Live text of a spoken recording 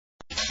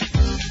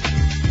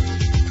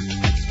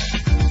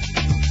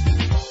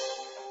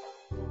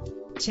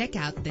Check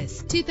out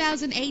this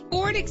 2008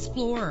 Ford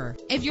Explorer.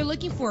 If you're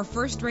looking for a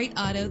first-rate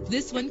auto,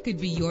 this one could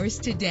be yours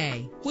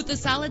today. With a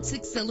solid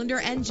 6-cylinder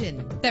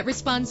engine that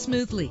responds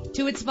smoothly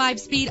to its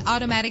 5-speed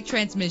automatic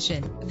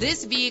transmission,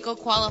 this vehicle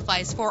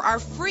qualifies for our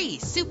free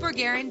Super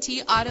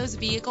Guarantee Autos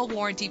Vehicle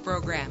Warranty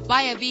Program.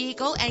 Buy a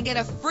vehicle and get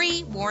a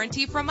free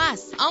warranty from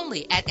us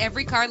only at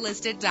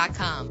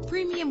everycarlisted.com.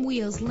 Premium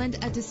wheels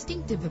lend a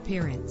distinctive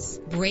appearance.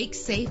 Brake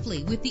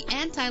safely with the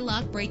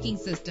anti-lock braking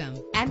system.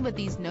 And with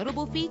these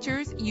notable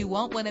features, you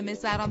won't want to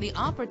miss out on the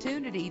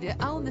opportunity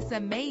to own this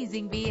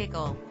amazing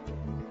vehicle.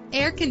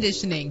 Air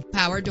conditioning,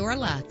 power door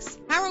locks,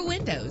 power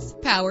windows,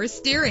 power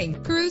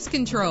steering, cruise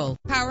control,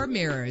 power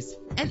mirrors,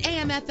 an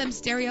AM/FM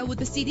stereo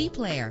with a CD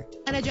player,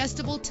 an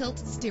adjustable tilt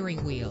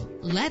steering wheel.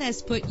 Let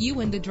us put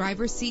you in the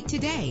driver's seat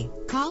today.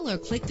 Call or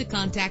click to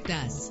contact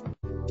us.